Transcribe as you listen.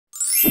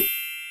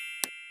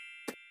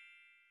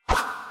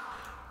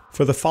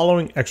For the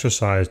following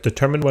exercise,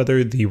 determine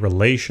whether the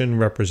relation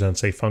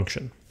represents a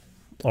function.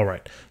 All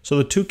right, so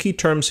the two key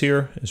terms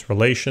here is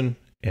relation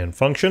and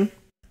function.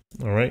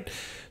 All right,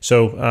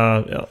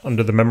 so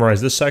under the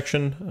memorize this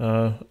section,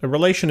 a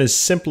relation is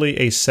simply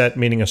a set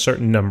meaning a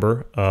certain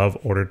number of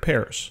ordered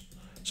pairs.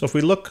 So if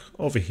we look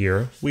over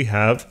here, we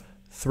have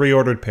three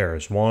ordered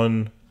pairs,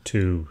 1,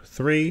 2,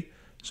 3.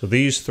 So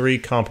these three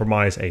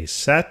comprise a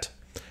set,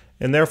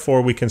 and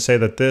therefore we can say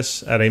that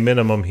this, at a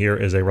minimum here,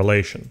 is a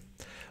relation.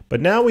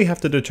 But now we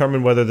have to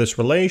determine whether this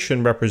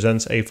relation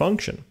represents a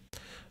function.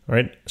 All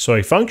right, so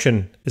a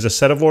function is a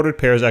set of ordered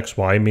pairs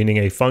xy, meaning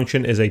a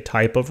function is a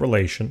type of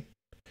relation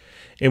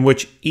in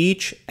which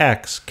each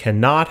x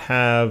cannot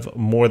have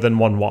more than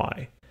one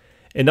y.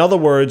 In other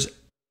words,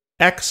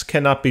 x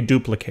cannot be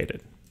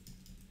duplicated.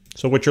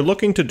 So what you're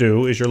looking to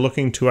do is you're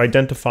looking to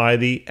identify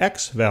the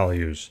x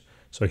values.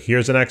 So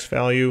here's an x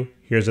value,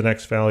 here's an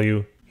x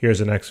value,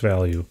 here's an x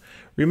value.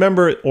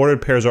 Remember,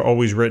 ordered pairs are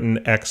always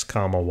written x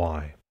comma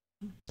y.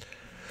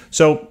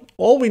 So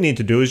all we need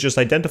to do is just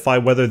identify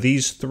whether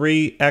these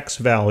three x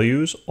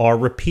values are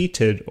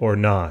repeated or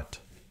not.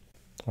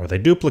 Are they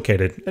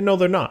duplicated? And no,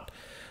 they're not.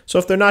 So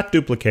if they're not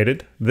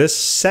duplicated, this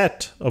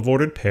set of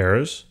ordered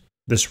pairs,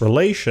 this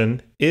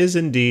relation, is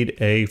indeed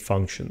a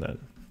function then.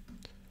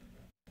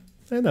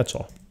 And that's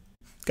all.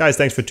 Guys,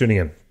 thanks for tuning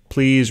in.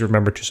 Please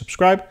remember to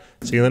subscribe.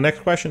 See you in the next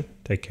question.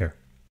 Take care.